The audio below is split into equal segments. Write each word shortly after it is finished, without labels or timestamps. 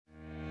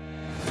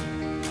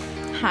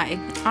Hi,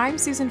 I'm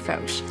Susan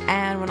Foch,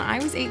 and when I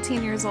was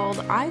 18 years old,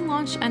 I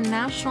launched a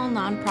national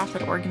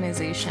nonprofit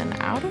organization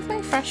out of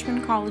my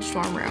freshman college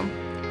dorm room.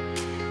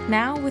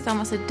 Now, with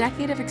almost a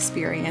decade of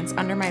experience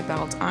under my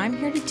belt, I'm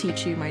here to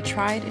teach you my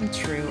tried and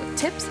true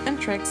tips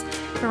and tricks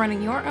for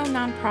running your own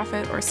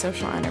nonprofit or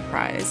social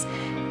enterprise,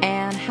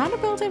 and how to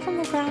build it from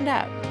the ground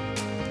up.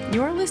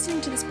 You're listening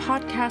to this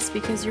podcast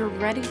because you're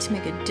ready to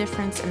make a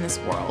difference in this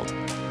world.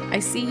 I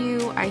see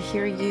you, I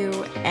hear you,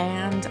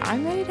 and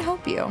I'm ready to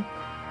help you.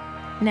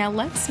 Now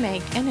let's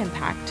make an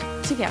impact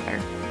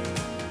together.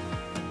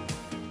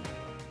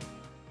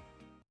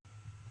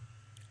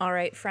 All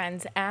right,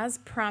 friends, as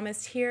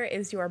promised, here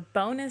is your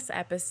bonus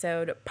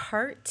episode,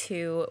 part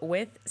 2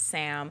 with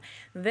Sam.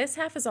 This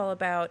half is all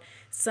about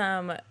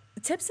some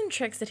tips and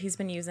tricks that he's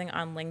been using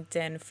on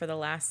LinkedIn for the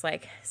last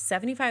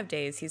 75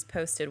 days. He's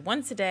posted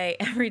once a day,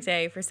 every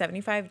day for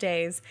 75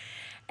 days.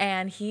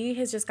 And he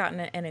has just gotten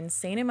an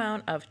insane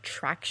amount of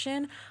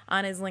traction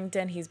on his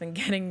LinkedIn. He's been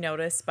getting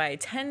noticed by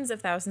tens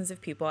of thousands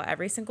of people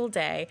every single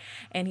day.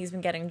 And he's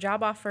been getting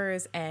job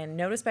offers and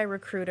noticed by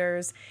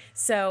recruiters.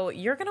 So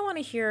you're going to want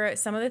to hear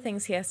some of the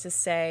things he has to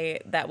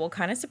say that will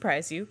kind of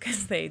surprise you,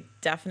 because they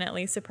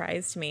definitely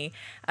surprised me,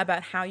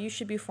 about how you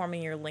should be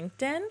forming your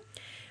LinkedIn,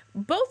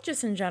 both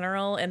just in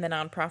general in the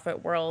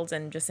nonprofit world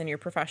and just in your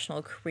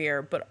professional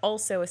career, but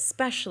also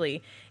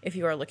especially if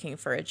you are looking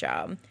for a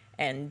job,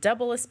 and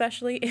double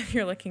especially if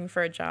you're looking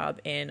for a job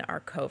in our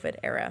COVID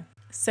era.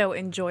 So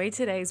enjoy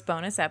today's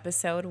bonus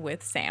episode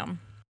with Sam.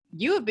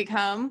 You have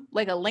become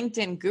like a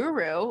LinkedIn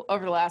guru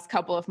over the last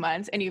couple of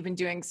months, and you've been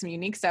doing some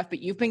unique stuff, but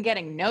you've been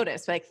getting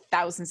noticed by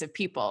thousands of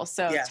people.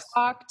 So yes.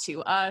 Talk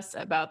to us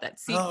about that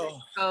secret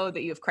code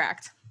that you've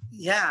cracked.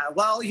 Yeah,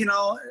 well,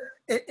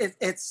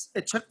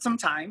 it took some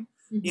time.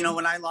 Mm-hmm.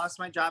 When I lost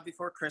my job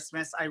before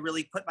Christmas, I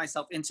really put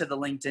myself into the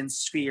LinkedIn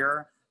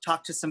sphere,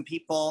 talked to some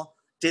people,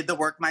 did the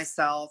work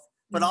myself,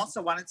 but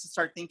also wanted to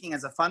start thinking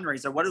as a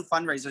fundraiser, what do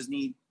fundraisers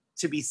need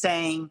to be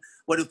saying?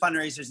 What do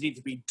fundraisers need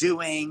to be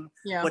doing?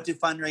 Yeah. What do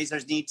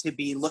fundraisers need to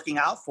be looking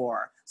out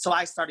for? So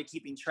I started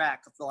keeping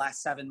track of the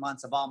last 7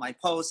 months of all my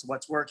posts,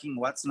 what's working,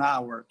 what's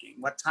not working,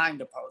 what time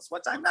to post,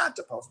 what time not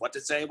to post, what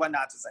to say, what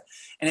not to say.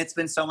 And it's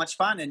been so much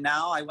fun. And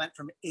now I went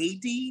from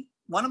 80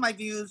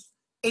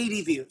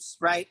 views,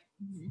 right?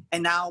 Mm-hmm.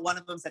 And now one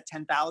of them's at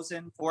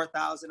 10,000,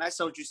 4,000. I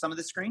showed you some of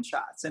the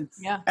screenshots and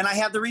I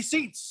have the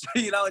receipts.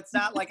 It's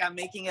not like I'm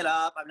making it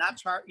up. I'm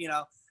not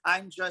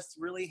I'm just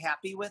really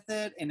happy with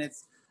it.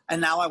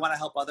 And now I want to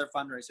help other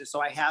fundraisers. So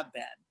I have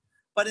been.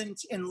 But in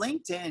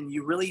LinkedIn,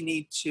 you really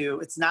need to,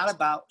 it's not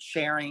about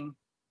sharing,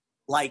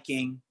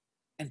 liking,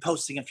 and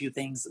posting a few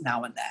things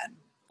now and then.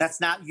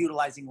 That's not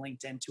utilizing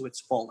LinkedIn to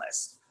its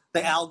fullest.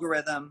 The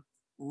algorithm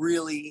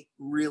really,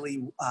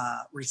 really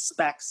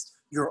respects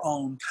your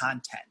own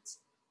content.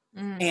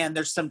 And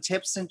there's some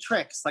tips and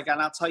tricks.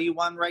 And I'll tell you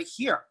one right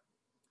here.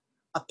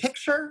 A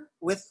picture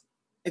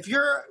if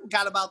you're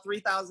got about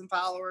 3,000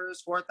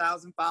 followers,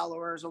 4,000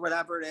 followers, or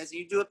whatever it is,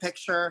 you do a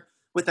picture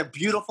with a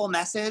beautiful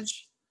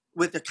message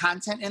with the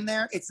content in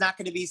there, it's not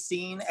going to be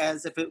seen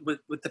as if it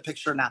with the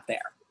picture not there.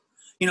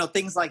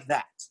 Things like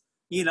that.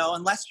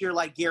 Unless you're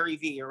like Gary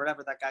Vee or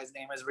whatever that guy's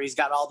name is, where he's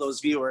got all those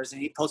viewers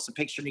and he posts a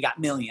picture and he got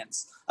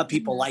millions of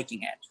people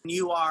liking it.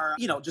 You are,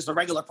 just a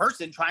regular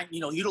person trying,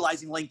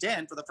 utilizing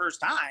LinkedIn for the first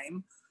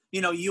time,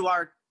 you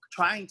are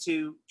trying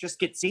to just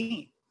get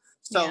seen.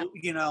 So,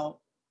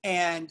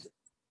 and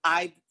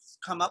I've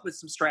come up with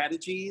some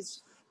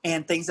strategies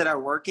and things that are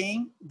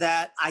working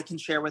that I can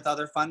share with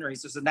other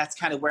fundraisers. And that's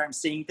kind of where I'm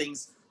seeing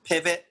things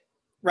pivot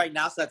right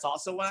now. So that's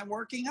also what I'm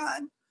working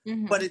on.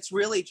 Mm-hmm. But it's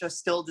really just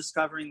still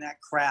discovering that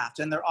craft.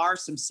 And there are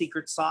some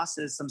secret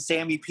sauces, some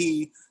Sammy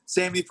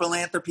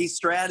Philanthropy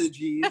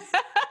strategies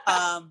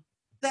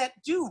that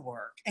do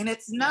work. And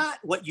it's not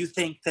what you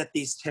think that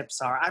these tips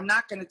are. I'm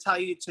not going to tell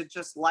you to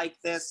just like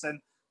this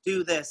and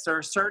do this. There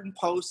are certain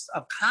posts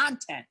of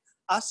content.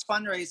 Us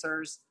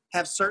fundraisers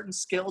have certain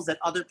skills that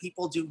other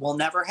people will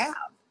never have.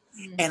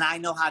 Mm-hmm. And I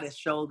know how to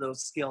show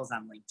those skills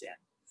on LinkedIn.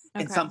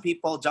 Okay. And some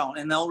people don't.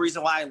 And the only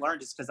reason why I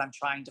learned is because I'm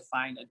trying to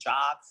find a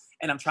job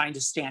and I'm trying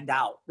to stand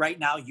out. Right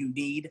now, you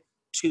need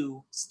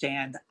to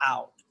stand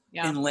out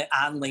on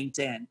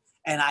LinkedIn.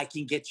 And I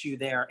can get you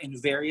there in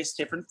various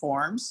different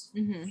forms.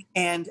 Mm-hmm.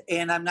 And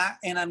I'm not,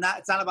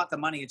 it's not about the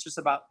money. It's just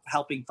about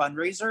helping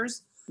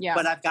fundraisers. Yeah.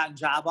 But I've gotten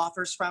job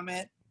offers from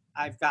it.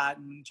 I've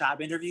gotten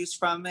job interviews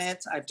from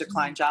it. I've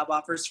declined job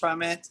offers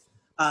from it.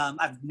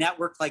 I've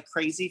networked like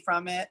crazy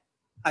from it.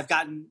 I've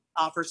gotten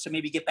offers to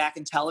maybe get back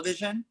in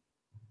television,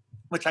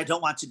 which I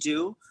don't want to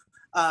do,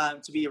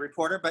 to be a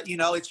reporter. But,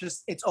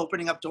 it's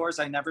opening up doors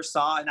I never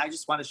saw. And I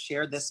just want to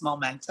share this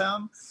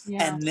momentum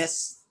and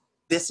this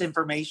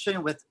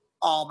information with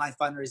all my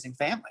fundraising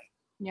family.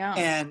 Yeah.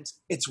 And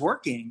it's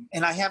working.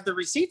 And I have the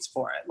receipts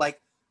for it.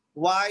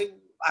 Why?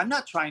 I'm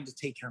not trying to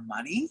take your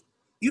money.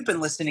 You've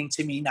been listening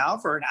to me now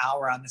for an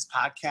hour on this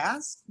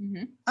podcast.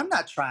 Mm-hmm. I'm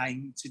not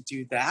trying to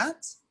do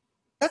that.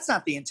 That's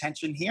not the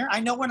intention here. I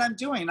know what I'm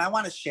doing. I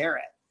want to share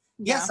it.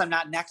 Yeah. Yes, I'm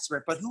not an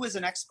expert, but who is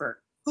an expert?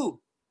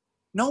 Who?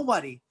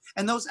 Nobody.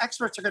 And those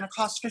experts are going to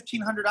cost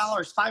 $1,500,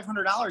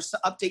 $500 to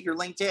update your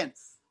LinkedIn.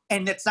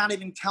 And it's not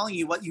even telling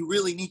you what you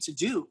really need to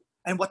do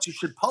and what you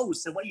should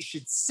post and what you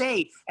should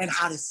say and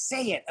how to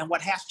say it and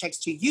what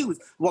hashtags to use,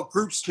 what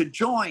groups to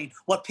join,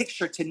 what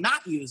picture to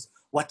not use,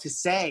 what to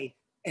say.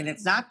 And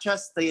it's not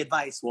just the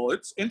advice. Well,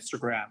 it's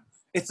Instagram.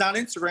 It's not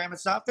Instagram.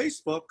 It's not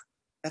Facebook.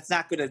 That's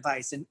not good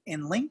advice. And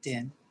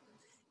LinkedIn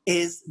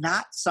is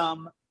not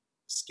some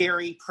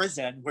scary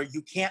prison where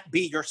you can't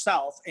be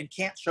yourself and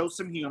can't show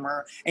some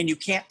humor and you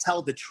can't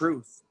tell the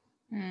truth.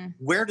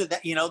 Where did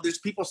that, there's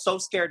people so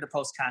scared to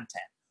post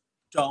content.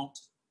 Don't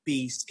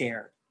be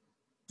scared.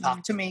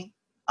 Talk to me.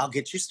 I'll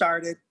get you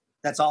started.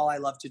 That's all I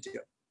love to do.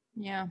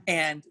 Yeah.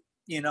 And,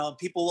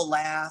 people will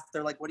laugh.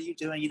 They're like, what are you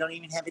doing? You don't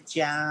even have a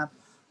job.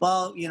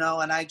 Well,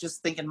 and I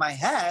just think in my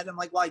head, I'm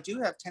like, well, I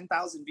do have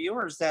 10,000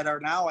 viewers that are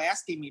now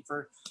asking me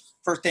for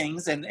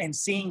things and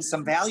seeing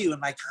some value in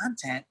my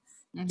content,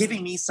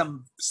 giving me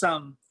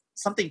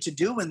something to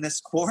do in this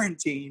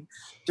quarantine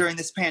during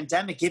this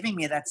pandemic, giving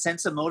me that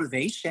sense of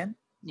motivation.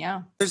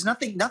 Yeah. There's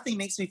nothing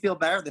makes me feel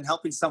better than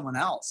helping someone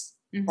else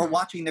or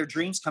watching their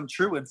dreams come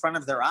true in front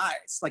of their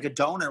eyes. Like a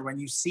donor, when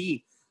you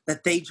see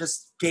that they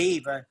just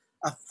gave a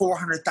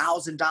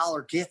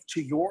 $400,000 gift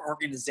to your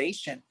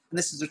organization. And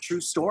this is a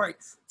true story,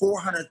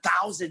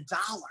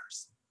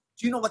 $400,000.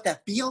 Do you know what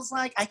that feels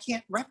like? I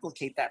can't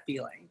replicate that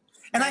feeling.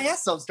 And I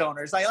ask those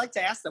donors, I like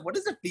to ask them, what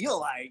does it feel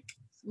like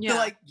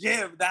to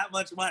give that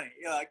much money?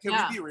 Can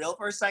we be real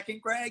for a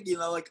second, Greg?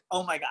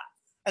 Oh my God.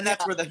 And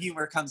that's where the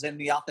humor comes in,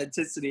 the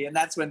authenticity. And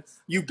that's when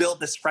you build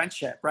this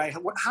friendship, right?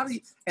 How do you,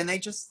 and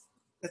that's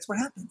what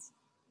happens.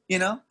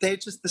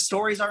 The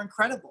stories are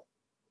incredible.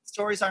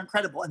 Stories are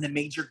incredible. And the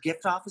major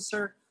gift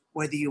officer,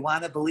 whether you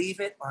want to believe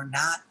it or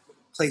not,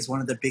 plays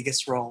one of the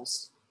biggest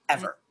roles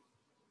ever.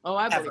 Oh,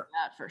 I believe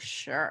that for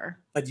sure.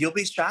 But you'll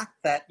be shocked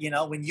that,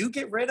 when you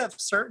get rid of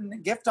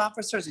certain gift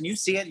officers and you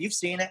see it, you've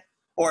seen it,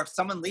 or if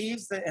someone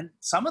leaves, and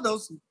some of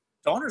those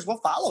donors will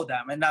follow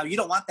them. And now you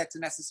don't want that to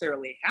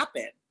necessarily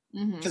happen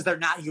because they're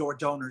not your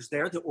donors.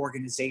 They're the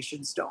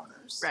organization's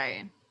donors.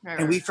 Right.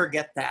 And we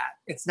forget that.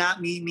 It's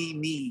not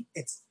me.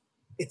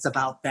 It's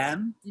about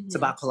them. It's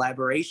about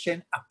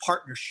collaboration, a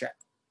partnership,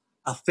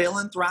 a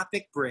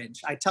philanthropic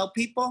bridge. I tell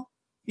people,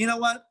 you know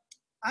what?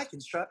 I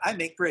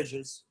make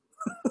bridges.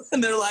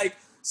 And they're like,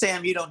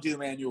 Sam, you don't do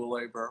manual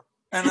labor.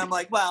 And I'm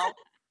like, well,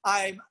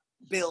 I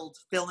build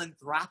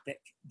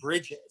philanthropic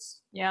bridges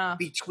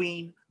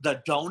between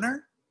the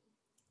donor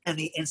and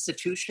the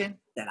institution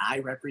that I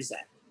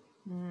represent.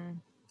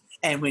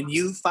 And when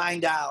you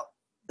find out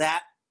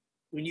that,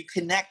 when you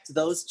connect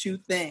those two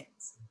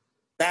things,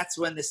 that's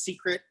when the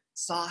secret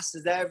sauce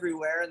is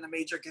everywhere in the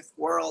major gift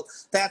world.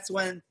 That's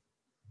when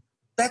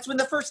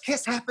the first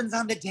kiss happens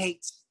on the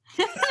date.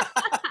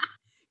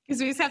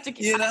 Because we just have to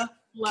kiss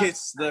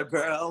the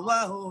girl,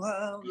 whoa,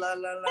 whoa, la,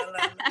 la, la,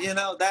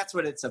 la. That's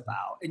what it's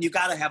about. And you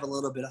got to have a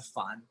little bit of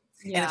fun.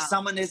 Yeah. And if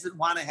someone doesn't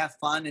want to have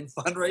fun in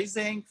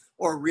fundraising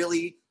or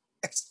really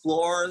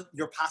explore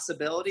your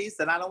possibilities,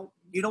 then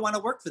you don't want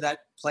to work for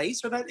that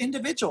place or that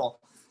individual.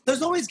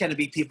 There's always going to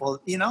be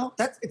people,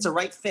 it's a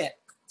right fit.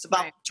 It's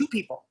about two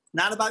people,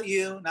 not about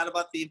you, not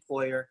about the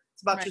employer.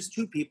 It's about just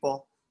two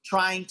people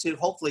trying to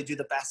hopefully do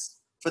the best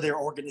for their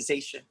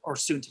organization or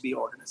soon to be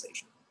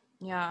organization.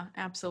 Yeah,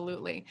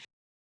 absolutely.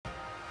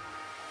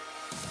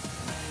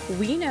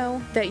 We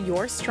know that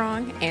you're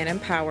strong and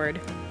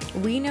empowered.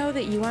 We know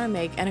that you want to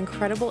make an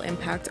incredible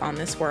impact on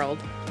this world.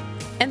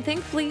 And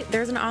thankfully,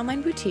 there's an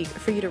online boutique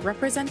for you to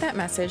represent that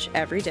message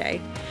every day.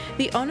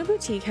 The Ona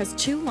Boutique has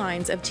 2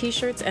 lines of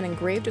t-shirts and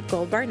engraved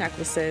gold bar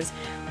necklaces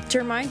to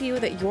remind you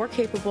that you're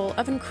capable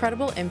of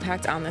incredible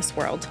impact on this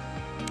world.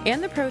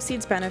 And the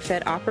proceeds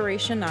benefit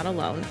Operation Not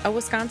Alone, a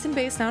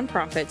Wisconsin-based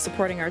nonprofit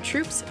supporting our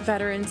troops,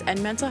 veterans,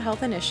 and mental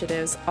health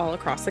initiatives all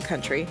across the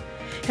country.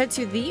 Head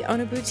to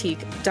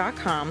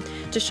theonaboutique.com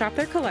to shop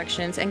their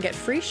collections and get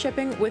free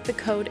shipping with the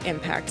code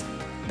IMPACT.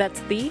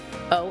 That's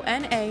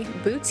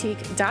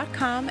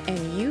theonaboutique.com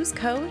and use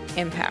code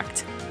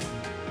IMPACT.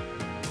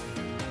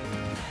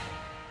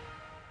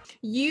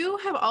 You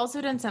have also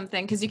done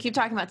something, because you keep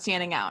talking about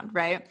standing out,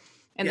 right?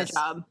 In the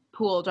job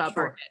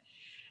market.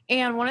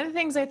 And one of the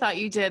things I thought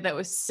you did that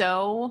was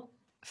so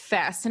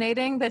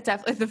fascinating, that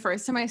definitely the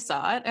first time I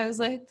saw it, I was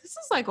like, this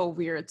is like a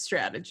weird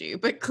strategy,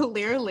 but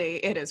clearly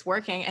it is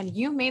working. And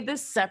you made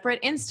this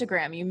separate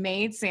Instagram. You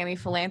made Sammy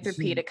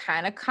Philanthropy to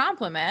kind of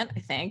complement, I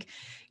think,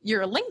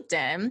 your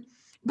LinkedIn.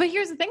 But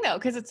here's the thing though,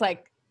 because it's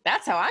like,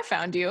 that's how I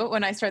found you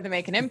when I started the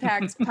Make an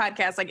Impact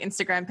podcast, like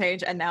Instagram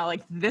page. And now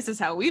like, this is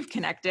how we've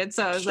connected.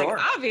 So I was like,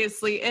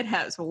 obviously it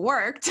has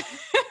worked.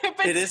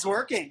 But it is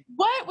working.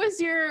 What was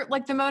your,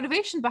 like the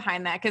motivation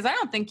behind that? Cause I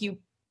don't think you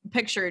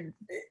pictured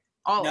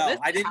all of this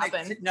to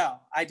happen. No,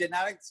 I did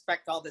not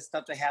expect all this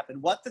stuff to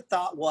happen. What the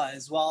thought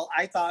was,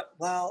 I thought,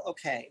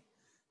 okay,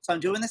 so I'm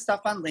doing this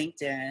stuff on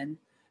LinkedIn,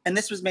 and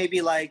this was maybe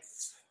like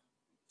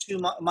a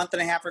month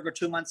and a half ago,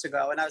 2 months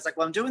ago. And I was like,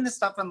 I'm doing this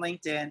stuff on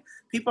LinkedIn.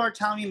 People are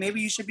telling me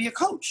maybe you should be a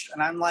coach.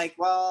 And I'm like,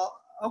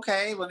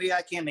 okay, maybe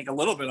I can make a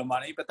little bit of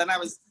money. But then I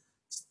was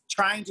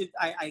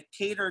I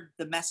catered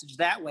the message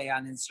that way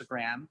on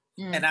Instagram.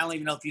 And I don't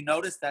even know if you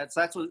noticed that.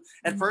 So that's what,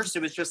 at first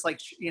it was just like,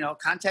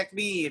 contact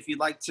me if you'd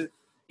like to,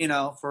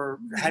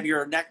 have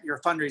your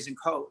fundraising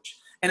coach.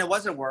 And it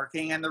wasn't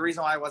working. And the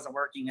reason why it wasn't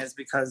working is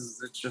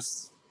because it's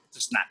just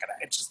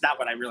not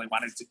what I really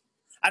wanted to.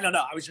 I don't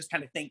know. I was just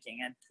kind of thinking,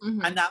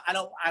 and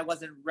I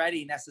wasn't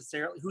ready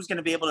necessarily. Who's going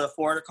to be able to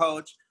afford a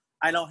coach?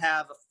 I don't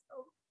have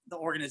the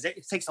organization.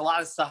 It takes a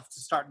lot of stuff to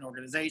start an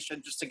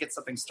organization just to get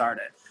something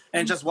started.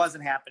 And it just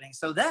wasn't happening.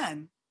 So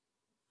then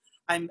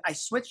I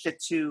switched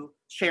it to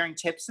sharing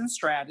tips and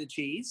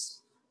strategies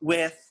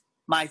with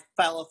my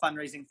fellow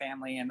fundraising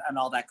family and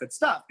all that good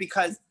stuff,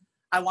 because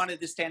I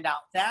wanted to stand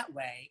out that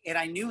way. And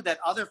I knew that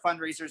other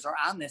fundraisers are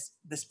on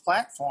this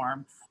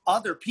platform.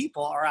 Other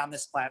people are on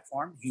this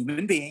platform,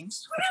 human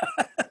beings.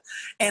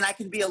 And I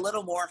can be a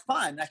little more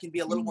fun. I can be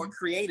a little more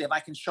creative.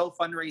 I can show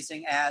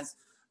fundraising as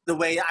the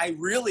way I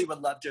really would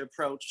love to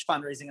approach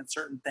fundraising in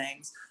certain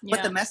things. Yeah.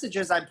 But the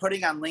messages I'm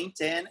putting on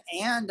LinkedIn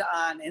and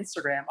on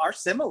Instagram are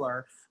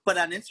similar. But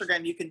on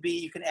Instagram,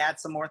 you can add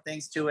some more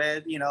things to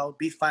it,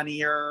 be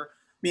funnier,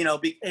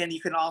 and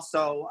you can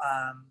also,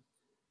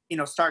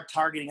 start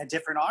targeting a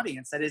different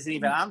audience that isn't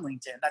even on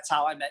LinkedIn. That's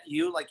how I met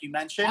you, like you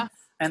mentioned. Yeah.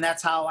 And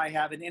that's how I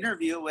have an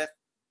interview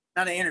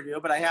not an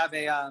interview, but I have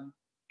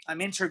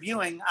I'm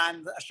interviewing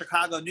on a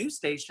Chicago news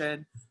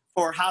station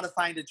for how to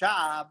find a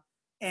job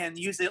and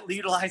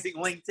utilizing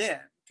LinkedIn.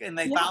 And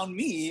they found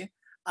me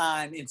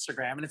on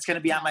Instagram, and it's going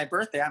to be on my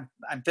birthday.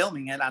 I'm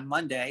filming it on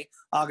Monday,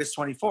 August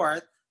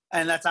 24th.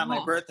 And that's on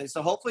my birthday.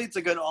 So hopefully it's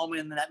a good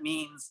omen. That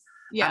means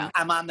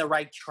I'm on the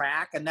right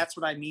track. And that's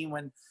what I mean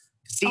when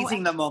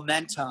seizing the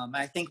momentum.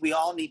 I think we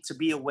all need to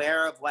be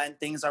aware of when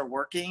things are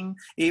working,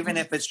 even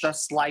if it's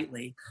just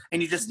slightly.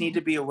 And you just need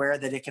to be aware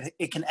that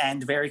it can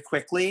end very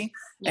quickly,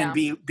 and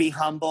be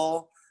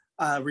humble,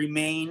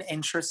 remain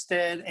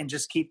interested, and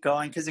just keep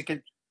going. Because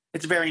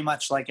it's very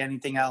much like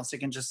anything else. It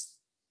can just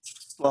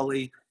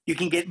slowly, you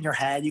can get in your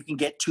head, you can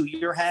get to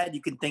your head,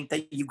 you can think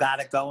that you got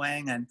it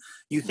going, and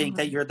you think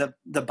that you're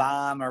the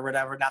bomb or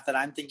whatever. Not that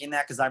I'm thinking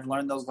that, because I've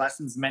learned those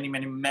lessons many,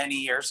 many, many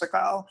years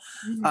ago.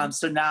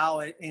 So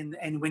now,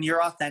 and when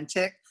you're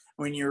authentic,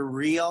 when you're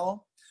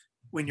real,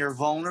 when you're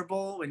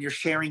vulnerable, when you're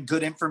sharing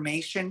good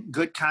information,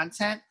 good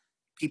content,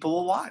 people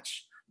will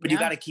watch. But you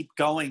got to keep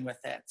going with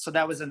it. So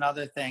that was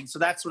another thing. So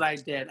that's what I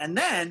did. And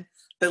then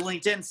the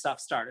LinkedIn stuff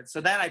started. So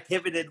then I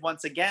pivoted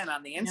once again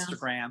on the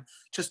Instagram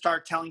to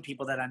start telling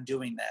people that I'm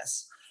doing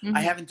this.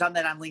 I haven't done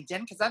that on LinkedIn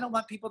because I don't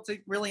want people to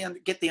really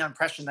get the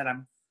impression that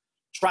I'm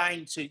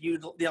trying to,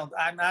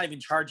 I'm not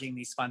even charging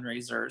these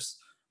fundraisers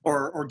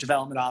or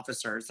development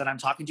officers that I'm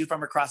talking to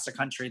from across the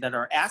country that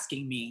are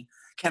asking me,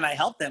 can I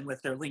help them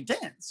with their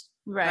LinkedIns?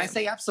 Right. And I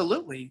say,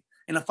 absolutely.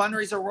 In a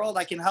fundraiser world,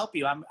 I can help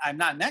you. I'm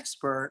not an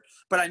expert,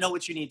 but I know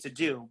what you need to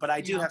do. But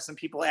I do have some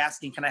people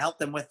asking, can I help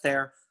them with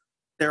their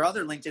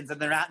other LinkedIns,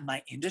 and they're not in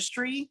my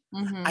industry?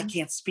 I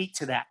can't speak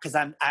to that because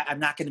I'm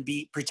not going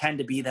to pretend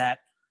to be that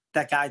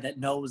guy that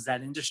knows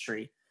that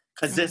industry,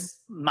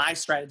 because my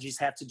strategies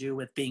have to do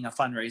with being a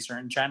fundraiser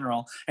in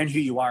general and who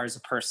you are as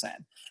a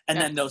person. And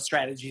then those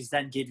strategies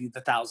then give you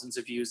the thousands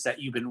of views that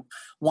you've been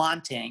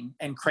wanting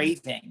and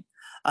craving.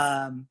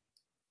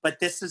 But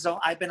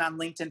I've been on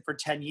LinkedIn for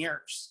 10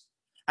 years.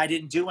 I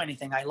didn't do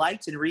anything. I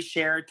liked and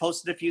reshared,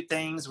 posted a few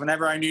things.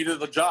 Whenever I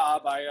needed a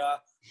job, I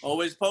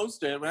always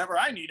posted. Whenever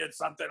I needed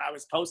something, I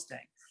was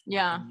posting.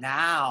 Yeah. And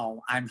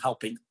now I'm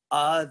helping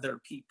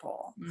other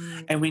people.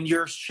 And when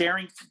you're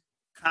sharing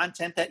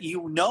content that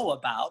you know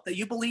about, that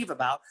you believe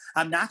about,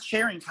 I'm not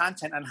sharing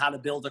content on how to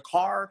build a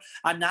car.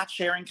 I'm not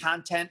sharing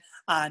content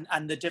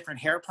on the different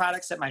hair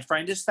products that my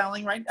friend is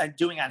selling, right? I'm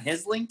doing on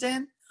his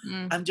LinkedIn.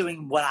 I'm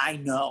doing what I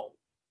know.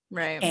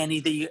 Right.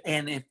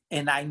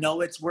 And I know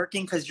it's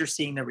working because you're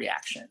seeing the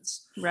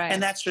reactions. Right.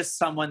 And that's just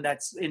someone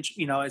that's, if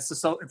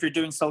you're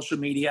doing social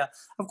media,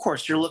 of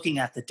course, you're looking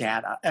at the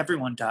data.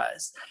 Everyone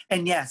does.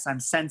 And yes, I'm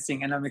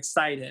sensing and I'm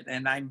excited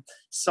and I'm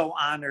so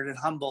honored and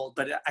humbled,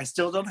 but I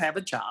still don't have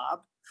a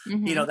job.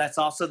 That's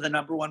also the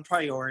number one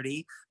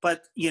priority.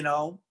 But, you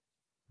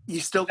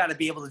still got to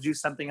be able to do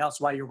something else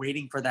while you're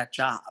waiting for that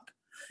job,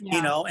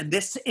 and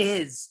this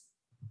is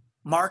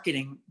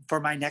marketing for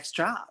my next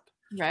job.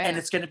 Right. And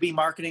it's going to be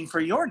marketing for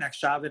your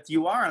next job if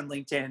you are on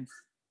LinkedIn.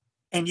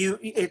 And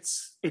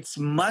it's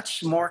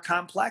much more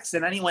complex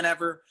than anyone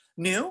ever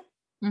knew,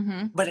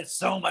 but it's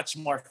so much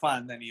more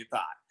fun than you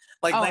thought.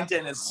 Like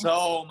LinkedIn is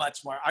so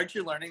much more. Aren't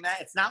you learning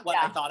that? It's not what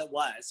I thought it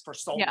was for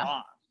so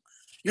long.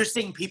 You're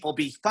seeing people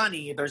be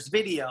funny. There's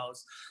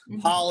videos.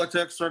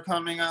 Politics are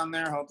coming on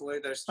there. Hopefully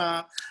they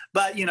stop.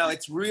 But,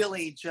 it's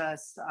really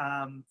just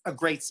a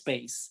great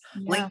space.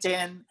 Yeah.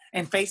 LinkedIn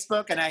and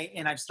Facebook,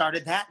 and I've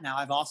started that now.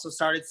 I've also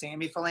started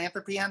Sammy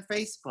Philanthropy on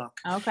Facebook.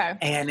 Okay.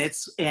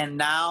 And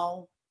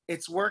now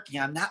it's working.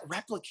 I'm not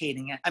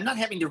replicating it. I'm not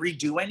having to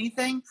redo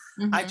anything.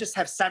 I just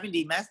have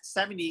 70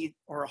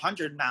 or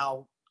 100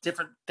 now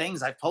different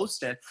things I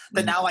posted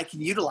that now I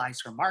can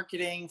utilize for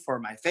marketing, for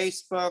my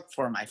Facebook,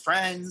 for my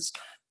friends,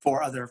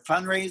 for other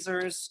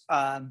fundraisers.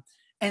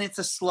 and it's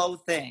a slow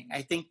thing.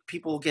 I think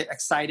people get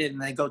excited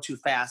and they go too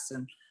fast.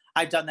 And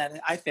I've done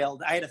that. I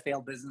failed. I had a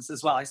failed business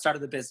as well. I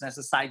started the business,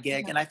 a side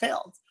gig, and I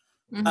failed.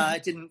 I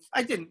didn't,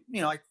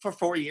 like for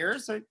 4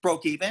 years, I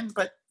broke even,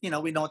 but we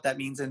know what that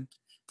means. And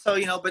so,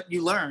 but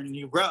you learn and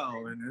you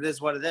grow, and it is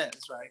what it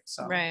is. Right.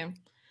 So, right.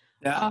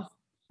 yeah. Oh,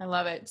 I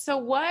love it. So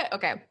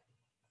okay.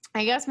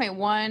 I guess my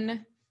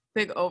one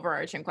big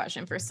overarching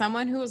question for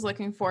someone who is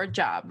looking for a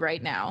job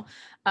right now,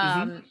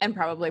 and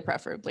probably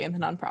preferably in the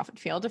nonprofit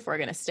field, if we're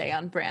going to stay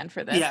on brand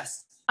for this.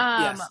 Yes.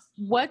 Yes.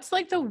 What's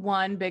like the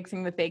one big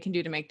thing that they can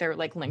do to make their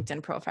like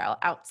LinkedIn profile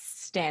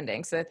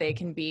outstanding so that they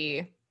can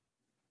be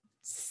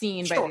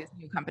seen by these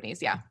new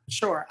companies? Yeah.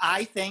 Sure.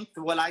 I think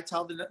what I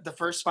tell the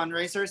first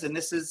fundraisers, and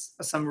this is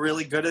some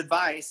really good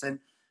advice, and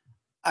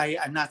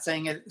I'm not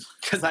saying it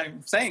because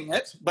I'm saying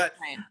it, but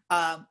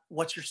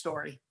what's your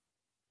story?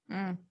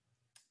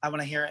 I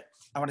want to hear it.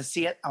 I want to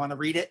see it. I want to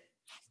read it.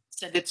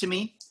 Send it to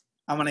me.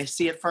 I want to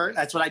see it first.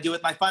 That's what I do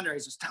with my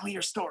fundraisers. Tell me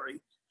your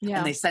story. Yeah.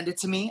 And they send it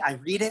to me. I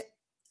read it.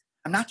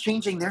 I'm not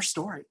changing their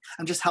story.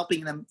 I'm just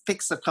helping them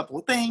fix a couple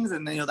of things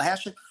and the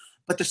hashtag,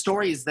 but the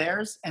story is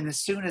theirs. And as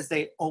soon as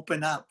they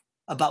open up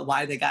about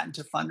why they got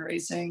into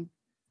fundraising,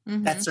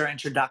 that's their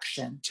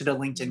introduction to the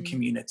LinkedIn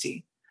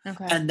community.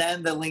 Okay. And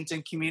then the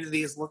LinkedIn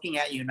community is looking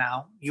at you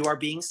now. You are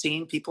being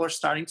seen. People are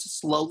starting to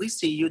slowly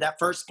see you. That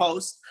first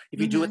post,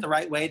 if you do it the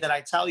right way that I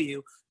tell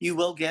you, you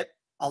will get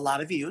a lot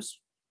of views.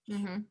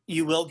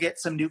 You will get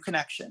some new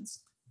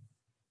connections,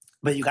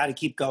 but you got to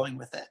keep going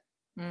with it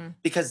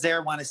because they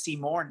want to see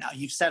more now.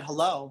 You've said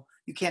hello.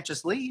 You can't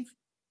just leave.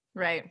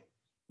 Right.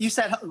 You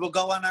said, we'll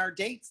go on our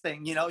dates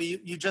thing.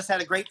 You just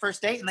had a great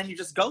first date and then you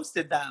just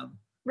ghosted them.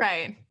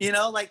 Right. You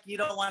don't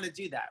want to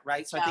do that.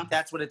 Right. So I think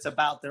that's what it's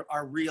about. There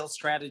are real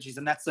strategies.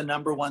 And that's the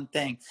number one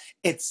thing.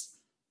 It's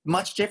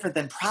much different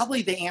than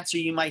probably the answer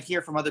you might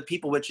hear from other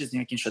people, which is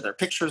making sure their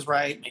picture's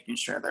right, making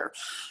sure they're,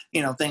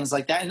 things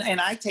like that. And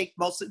I take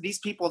most of these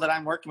people that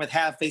I'm working with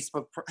have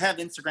Facebook, have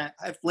Instagram,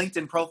 have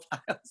LinkedIn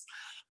profiles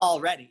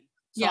already.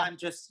 So I'm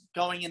just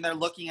going in there,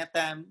 looking at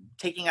them,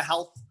 taking a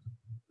health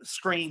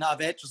screen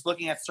of it, just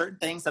looking at certain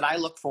things that I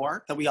look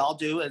for, that we all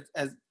do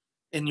as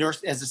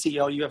a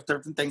CEO, you have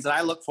different things that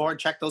I look for and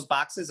check those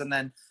boxes and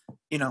then,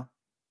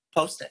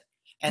 post it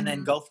and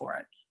then go for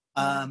it.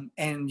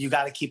 And you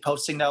got to keep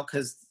posting though,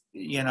 because,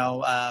 you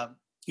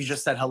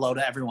just said hello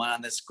to everyone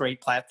on this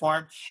great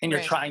platform and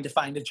you're trying to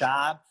find a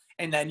job.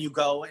 And then you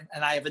go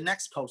and I have a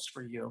next post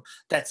for you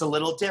that's a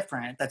little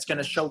different. That's going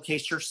to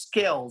showcase your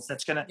skills.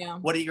 That's going to,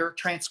 what are your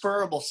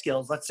transferable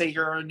skills? Let's say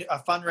you're a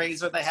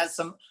fundraiser that has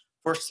some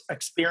first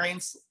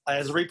experience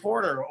as a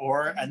reporter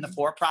or in the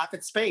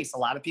for-profit space. A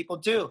lot of people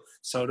do.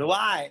 So do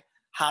I.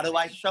 How do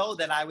I show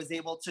that I was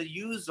able to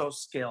use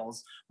those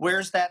skills?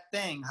 Where's that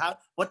thing?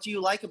 What do you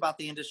like about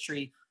the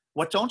industry?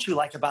 What don't you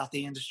like about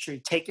the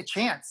industry? Take a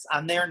chance.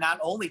 I'm there not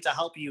only to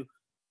help you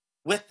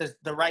with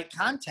the right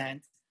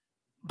content,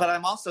 but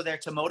I'm also there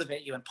to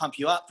motivate you and pump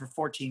you up for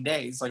 14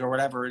 days, or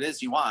whatever it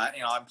is you want.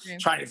 I'm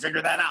trying to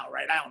figure that out,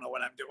 right? I don't know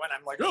what I'm doing.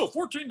 I'm like,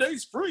 14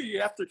 days free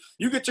after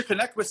you get to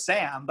connect with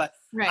Sam. But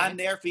I'm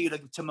there for you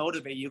to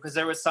motivate you, because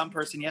there was some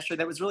person yesterday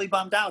that was really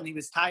bummed out and he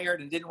was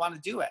tired and didn't want to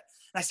do it.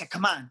 And I said,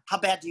 come on, how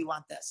bad do you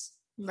want this?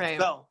 Let's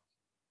go.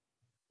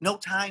 No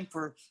time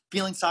for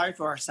feeling sorry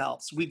for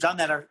ourselves. We've done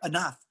that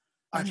enough.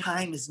 Our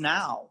time is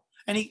now.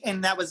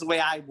 And that was the way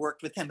I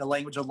worked with him. The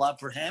language of love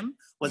for him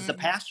was the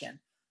passion.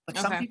 But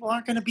some people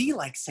aren't going to be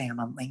like Sam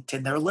on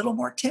LinkedIn. They're a little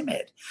more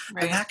timid.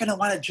 They're not going to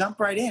want to jump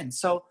right in.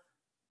 So,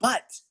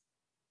 but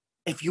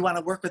if you want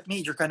to work with me,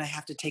 you're going to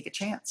have to take a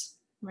chance.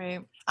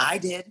 Right. I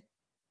did,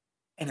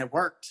 and it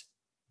worked.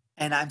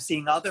 And I'm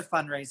seeing other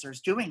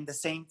fundraisers doing the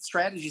same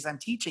strategies I'm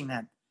teaching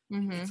them.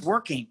 It's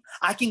working.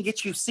 I can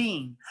get you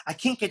seen. I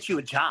can't get you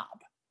a job.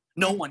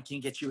 No one can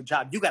get you a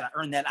job. You got to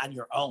earn that on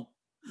your own.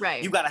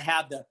 Right. You got to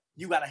have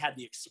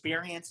the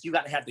experience. You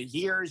got to have the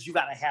years. You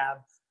got to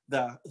have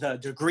the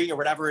degree or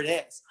whatever it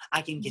is.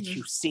 I can get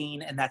you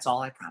seen, and that's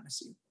all I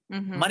promise you.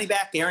 Money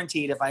back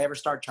guaranteed if I ever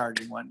start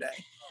charging one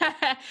day.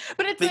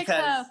 But it's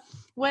because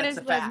what is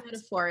the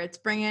metaphor? It's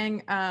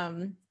bringing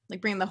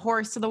the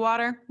horse to the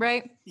water,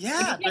 right?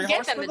 Yeah, like you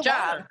can't get them the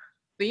job, water.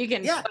 But you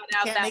can put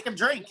out can't make them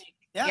drink.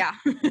 Yeah.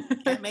 You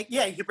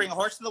can bring a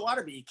horse to the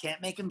water, but you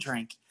can't make them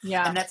drink.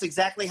 Yeah. And that's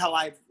exactly how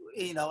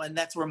and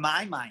that's where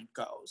my mind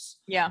goes.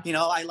 Yeah.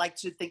 I like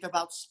to think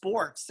about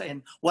sports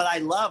and what I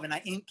love, and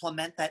I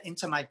implement that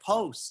into my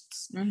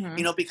posts,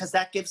 because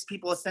that gives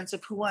people a sense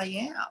of who I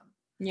am.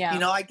 Yeah.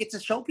 I get to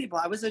show people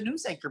I was a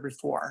news anchor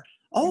before.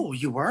 Oh,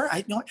 you were?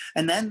 I know.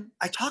 And then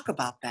I talk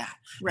about that.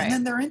 Right. And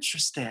then they're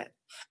interested.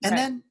 And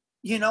then,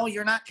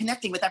 you're not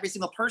connecting with every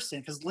single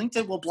person, because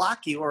LinkedIn will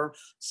block you or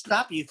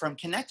stop you from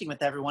connecting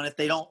with everyone if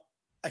they don't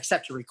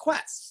accept your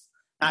requests.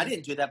 Now, I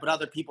didn't do that, but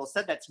other people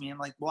said that to me. I'm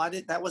like, well,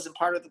 that wasn't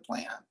part of the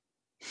plan.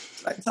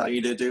 Did I tell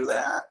you to do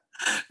that?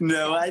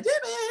 No, I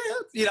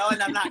didn't.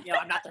 And I'm not,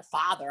 I'm not their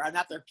father. I'm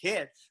not their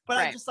kid. But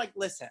I'm just like,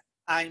 listen,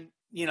 I'm,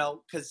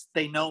 because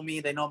they know me,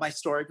 they know my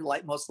story,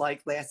 most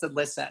likely. I said,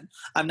 listen,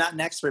 I'm not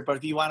an expert, but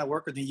if you want to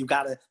work with me, you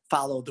got to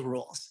follow the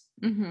rules.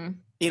 Mm-hmm.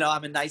 You know,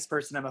 I'm a nice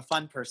person. I'm a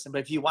fun person.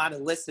 But if you want to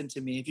listen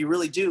to me, if you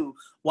really do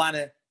want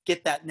to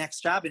get that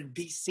next job and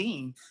be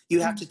seen,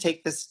 you have to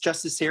take this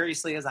just as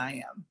seriously as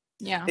I am.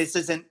 Yeah. This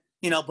isn't,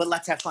 you know, but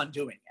let's have fun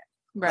doing it.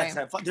 Right. Let's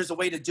have fun. There's a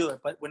way to do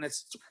it. But when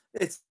it's,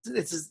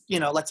 you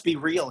know, let's be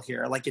real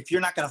here. Like, if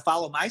you're not going to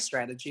follow my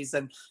strategies,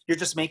 then you're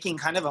just making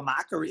kind of a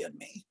mockery of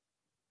me.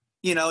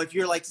 You know, if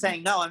you're like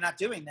saying, no, I'm not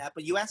doing that,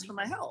 but you asked for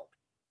my help.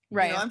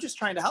 Right. You know, I'm just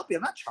trying to help you.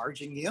 I'm not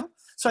charging you.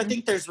 So I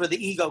think there's where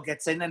the ego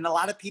gets in. And a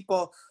lot of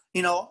people,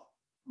 you know,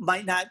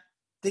 might not,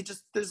 there's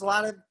just a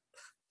lot of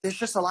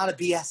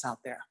BS out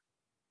there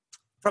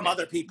from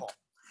other people.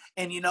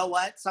 And you know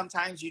what?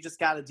 Sometimes you just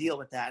got to deal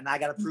with that. And I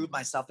got to prove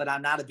myself that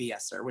I'm not a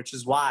BSer, which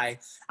is why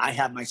I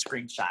have my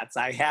screenshots.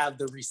 I have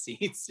the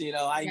receipts. You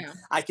know,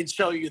 I can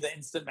show you the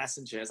instant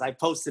messages. I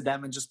posted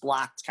them and just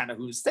blocked kind of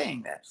who's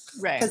saying that.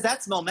 Right. Because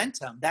that's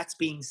momentum. That's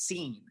being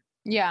seen.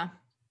 Yeah.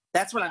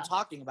 That's what I'm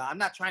talking about. I'm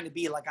not trying to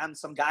be like I'm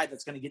some guy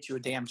that's going to get you a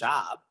damn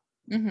job.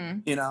 Mm-hmm.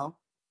 You know?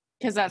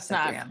 Because that's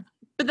not.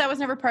 But that was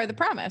never part of the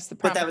promise. The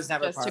promise but that was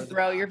never was part to of the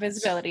grow promise. your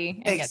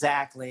visibility.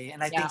 Exactly.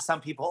 And I think some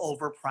people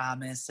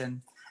overpromise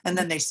and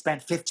then they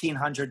spent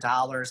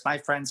 $1,500. My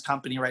friend's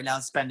company right now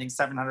is spending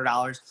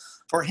 $700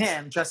 for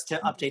him just to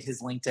update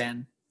his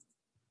LinkedIn.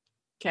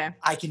 Okay.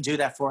 I can do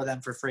that for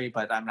them for free,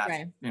 but I'm not,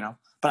 you know,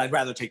 but I'd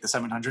rather take the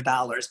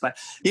 $700. But,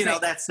 you know,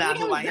 that's not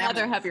who I am. I'd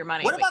rather have your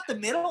money. What about the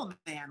middleman?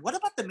 What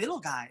about the middle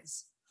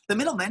guys? The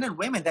middle men and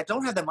women that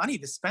don't have the money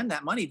to spend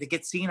that money to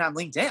get seen on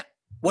LinkedIn.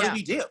 What do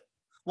we do?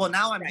 Well,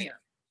 now I'm here.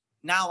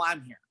 Now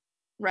I'm here.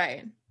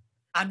 Right.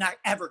 I'm not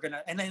ever going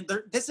to, and then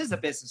this is a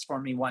business for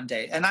me one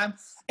day. And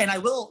I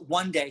will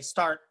one day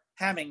start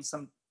having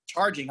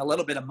charging a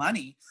little bit of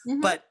money,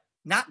 but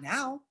not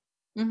now.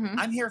 Mm-hmm.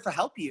 I'm here to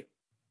help you.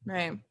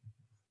 Right.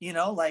 You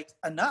know, like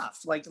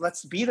enough, like,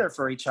 let's be there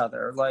for each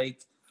other.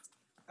 Like,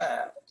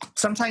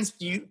 sometimes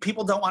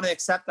people don't want to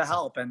accept the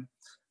help. And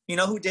you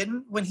know who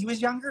didn't when he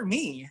was younger?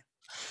 Me.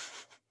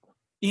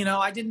 You know,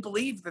 I didn't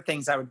believe the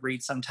things I would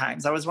read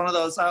sometimes. I was one of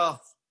those,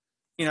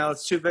 you know,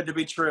 it's too good to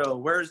be true.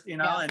 Where's, you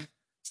know, and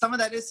some of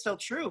that is still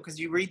true because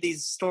you read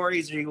these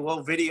stories or you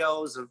go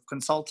videos of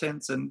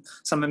consultants and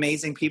some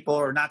amazing people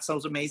or not so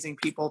amazing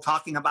people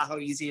talking about how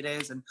easy it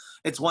is. And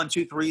it's 1,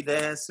 2, 3,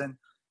 this, and,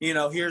 you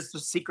know, here's the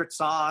secret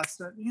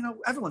sauce. You know,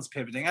 everyone's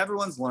pivoting,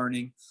 everyone's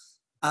learning.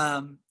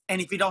 And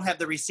if you don't have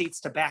the receipts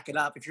to back it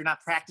up, if you're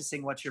not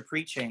practicing what you're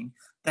preaching,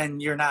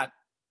 then you're not,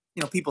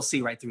 you know, people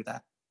see right through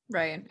that.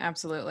 Right.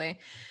 Absolutely.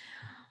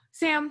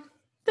 Sam,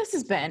 this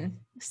has been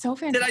so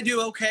fantastic. Did I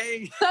do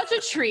okay? Such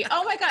a treat.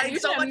 Oh my God. You're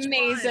so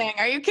amazing.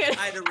 Are you kidding?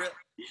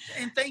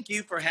 And thank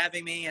you for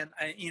having me. And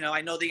you know,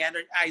 I know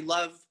I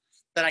love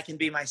that I can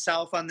be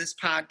myself on this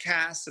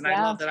podcast. And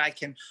I love that I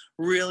can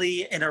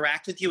really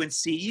interact with you and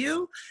see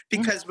you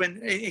because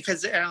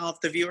because I don't know if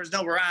the viewers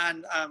know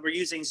we're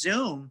using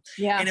Zoom.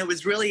 Yeah. And it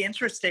was really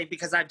interesting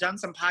because I've done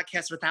some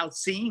podcasts without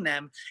seeing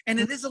them and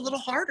it is a little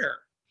harder.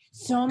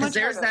 So much.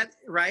 There's that,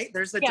 right?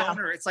 There's the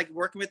donor. It's like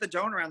working with the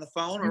donor on the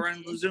phone or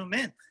on the Zoom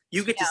in.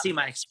 You get to see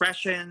my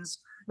expressions.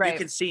 Right. You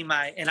can see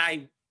and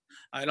I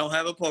don't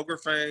have a poker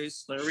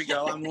face. There we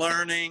go. I'm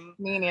learning.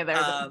 Me neither.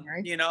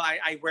 You know,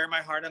 I wear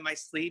my heart on my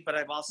sleeve, but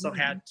I've also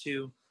had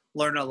to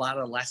learn a lot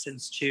of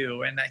lessons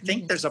too. And I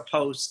think there's a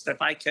post,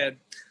 if I could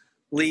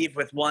leave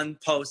with one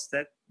post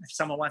that if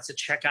someone wants to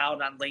check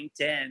out on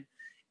LinkedIn,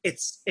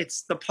 it's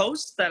the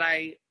post that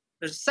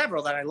there's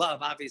several that I love,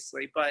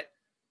 obviously, but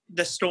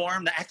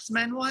the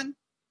X-Men one,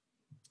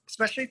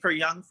 especially for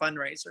young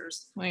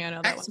fundraisers. Well, yeah, I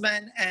know that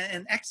X-Men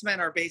and X-Men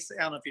are basically,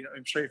 I don't know if you know,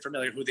 I'm sure you're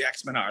familiar who the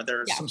X-Men are.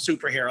 They're some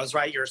superheroes,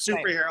 right? You're a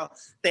superhero. Right.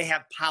 They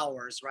have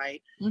powers,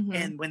 right? Mm-hmm.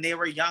 And when they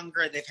were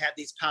younger, they've had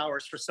these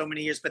powers for so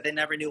many years, but they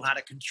never knew how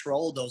to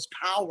control those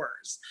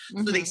powers.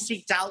 Mm-hmm. So they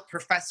seeked out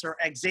Professor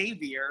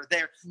Xavier,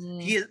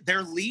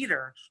 their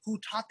leader, who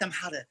taught them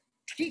how to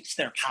teach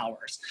their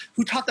powers,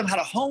 who taught them how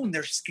to hone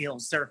their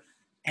skills.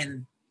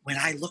 And when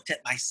I looked at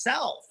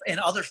myself and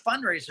other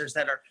fundraisers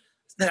that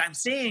I'm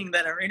seeing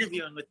that are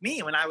interviewing with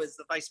me when I was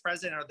the vice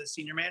president or the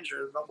senior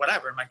manager or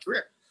whatever in my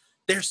career,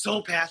 they're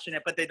so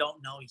passionate, but they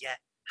don't know yet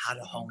how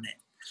to hone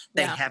it.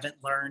 They haven't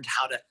learned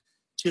how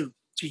to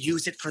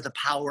use it for the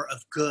power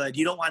of good.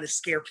 You don't want to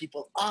scare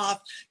people off.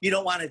 You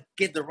don't want to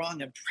give the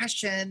wrong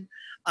impression.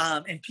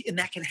 And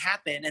that can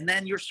happen. And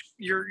then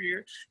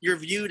you're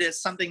viewed as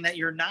something that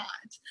you're not.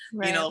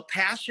 Right. You know,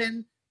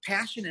 passion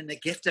and the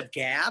gift of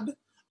gab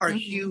are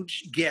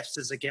huge gifts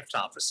as a gift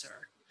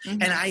officer.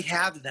 Mm-hmm. And I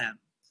have them.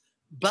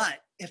 But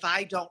if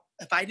I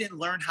didn't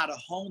learn how to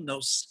hone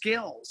those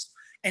skills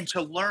and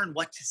to learn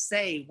what to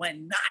say,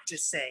 when not to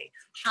say,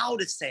 how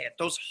to say it,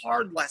 those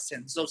hard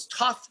lessons, those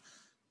tough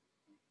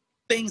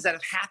things that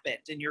have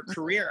happened in your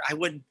career, I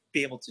wouldn't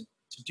be able to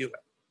do it.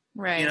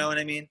 Right. You know what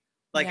I mean?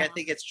 Like, I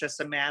think it's just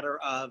a matter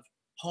of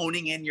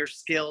honing in your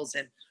skills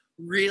and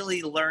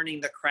really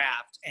learning the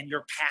craft and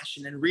your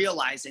passion and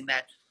realizing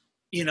that,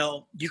 you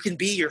know, you can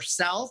be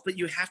yourself, but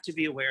you have to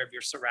be aware of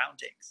your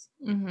surroundings,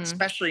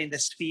 especially in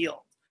this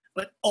field,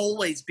 but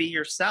always be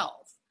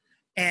yourself.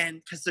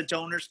 And because the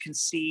donors can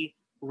see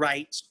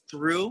right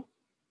through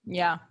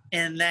Yeah.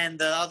 And then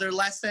the other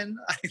lesson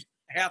I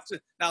have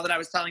to, now that I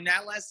was telling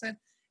that lesson,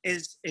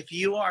 is if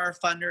you are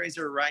a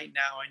fundraiser right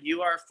now and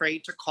you are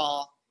afraid to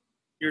call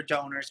your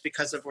donors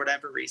because of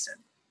whatever reason,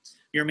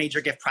 your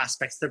major gift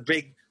prospects, the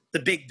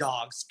big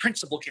dogs,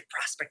 principal gift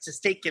prospects,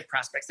 estate gift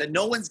prospects, that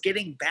no one's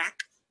getting back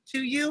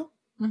to you,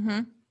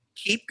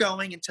 keep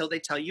going until they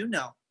tell you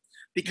no.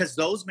 Because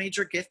those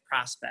major gift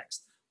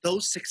prospects,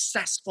 those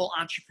successful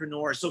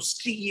entrepreneurs, those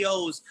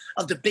CEOs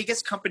of the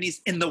biggest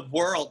companies in the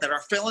world that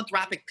are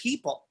philanthropic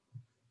people,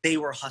 they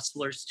were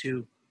hustlers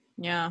too.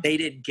 Yeah. They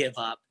didn't give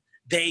up.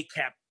 They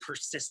kept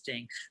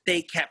persisting.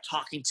 They kept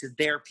talking to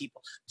their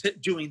people,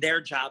 doing their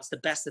jobs the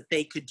best that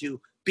they could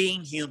do,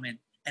 being human.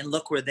 And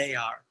look where they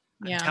are.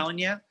 I'm telling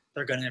you,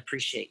 they're going to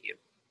appreciate you.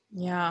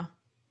 Yeah.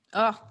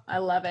 Oh, I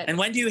love it. And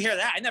when do you hear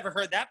that? I never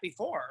heard that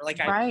before. Like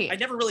I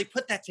never really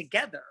put that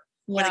together.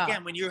 Yeah. But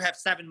again, when you have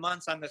 7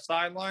 months on the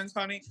sidelines,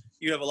 honey,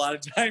 you have a lot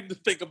of time to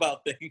think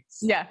about things.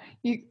 Yeah.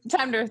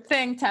 Time to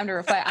think, time to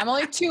reflect. I'm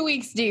only 2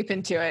 weeks deep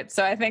into it.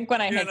 So I think when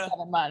I hit 7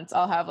 months,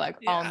 I'll have like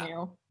all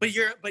new. But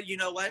you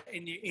know what?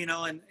 And you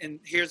know, and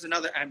here's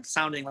another, I'm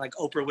sounding like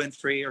Oprah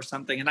Winfrey or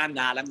something, and I'm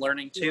not, I'm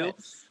learning too. Yeah.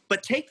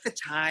 But take the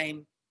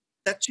time,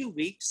 that 2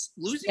 weeks,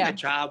 losing a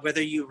job,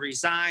 whether you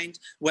resigned,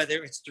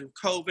 whether it's through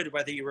COVID,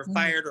 whether you were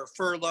fired or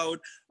furloughed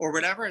or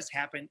whatever has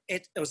happened,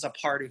 it was a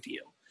part of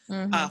you.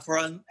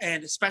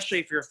 And especially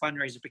if you're a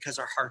fundraiser, because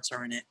our hearts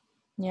are in it.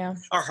 Yeah.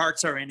 Our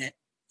hearts are in it.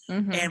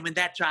 And when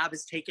that job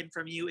is taken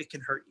from you, it can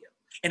hurt you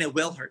and it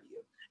will hurt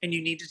you. And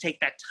you need to take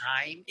that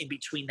time in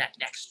between that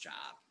next job.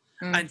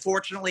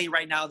 Unfortunately,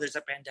 right now there's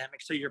a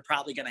pandemic, so you're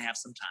probably going to have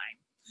some time.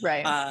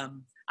 Right.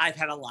 I've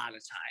had a lot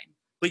of time,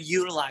 but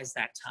utilize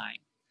that time.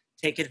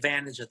 Take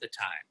advantage of the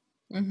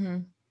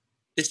time.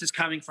 This is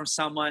coming from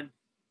someone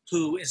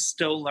who is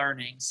still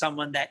learning,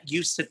 someone that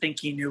used to think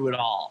he knew it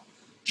all.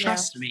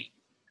 Trust me.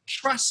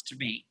 Trust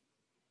me.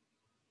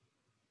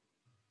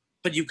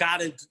 But you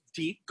got to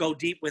go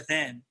deep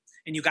within,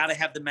 and you got to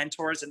have the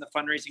mentors and the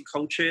fundraising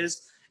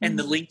coaches and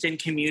the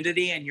LinkedIn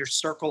community and your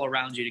circle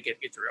around you to get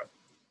you through.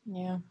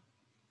 Yeah.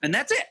 And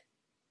that's it.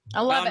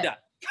 I love it. Done.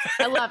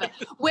 I love it.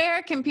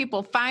 Where can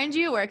people find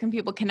you? Where can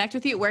people connect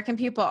with you? Where can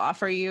people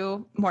offer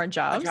you more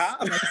jobs? Well,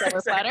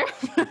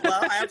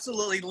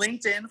 absolutely.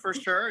 LinkedIn for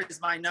sure is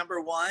my number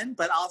one,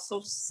 but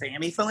also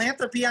Sammy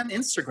Philanthropy on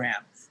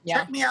Instagram. Yeah.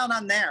 Check me out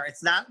on there.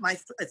 It's not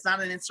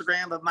an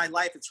Instagram of my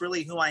life. It's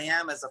really who I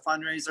am as a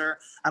fundraiser.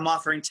 I'm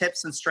offering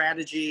tips and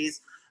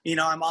strategies. You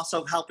know, I'm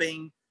also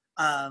helping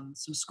some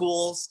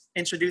schools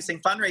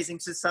introducing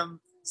fundraising to some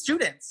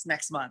students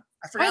next month.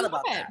 I forgot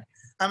about that.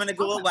 I'm going to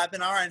do a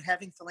webinar on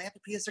having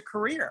philanthropy as a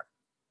career.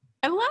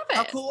 I love it.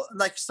 How cool.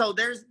 Like, so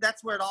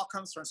that's where it all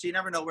comes from. So you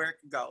never know where it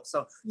can go.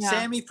 So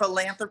Sammy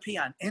Philanthropy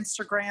on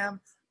Instagram,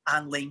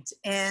 on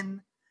LinkedIn,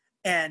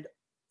 and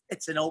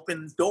it's an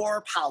open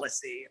door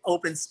policy,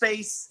 open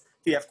space.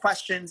 If you have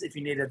questions, if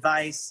you need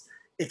advice,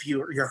 if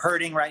you're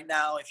hurting right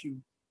now, if you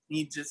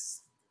need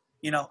just,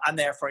 you know, I'm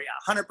there for you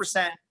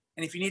 100%.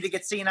 And if you need to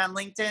get seen on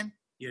LinkedIn,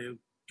 you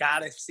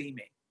got to see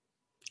me.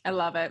 I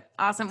love it.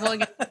 Awesome. Well,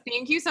 again,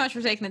 thank you so much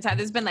for taking the time.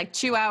 This has been like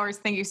 2 hours.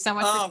 Thank you so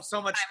much. Oh,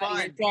 so much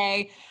fun.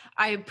 Day.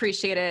 I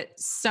appreciate it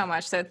so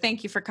much. So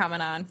thank you for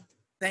coming on.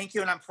 Thank you.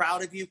 And I'm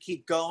proud of you.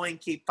 Keep going,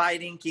 keep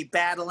fighting, keep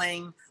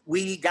battling.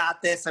 We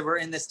got this and we're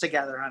in this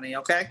together, honey.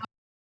 Okay.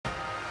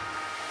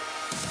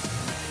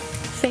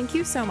 Thank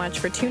you so much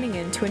for tuning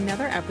in to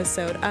another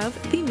episode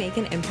of the Make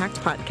an Impact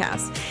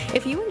podcast.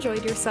 If you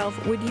enjoyed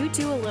yourself, would you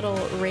do a little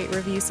rate,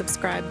 review,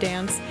 subscribe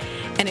dance?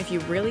 And if you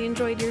really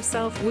enjoyed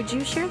yourself, would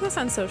you share this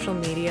on social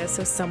media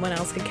so someone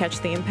else could catch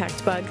the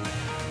impact bug?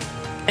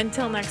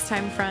 Until next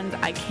time, friend,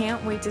 I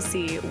can't wait to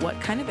see what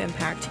kind of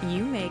impact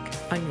you make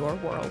on your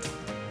world.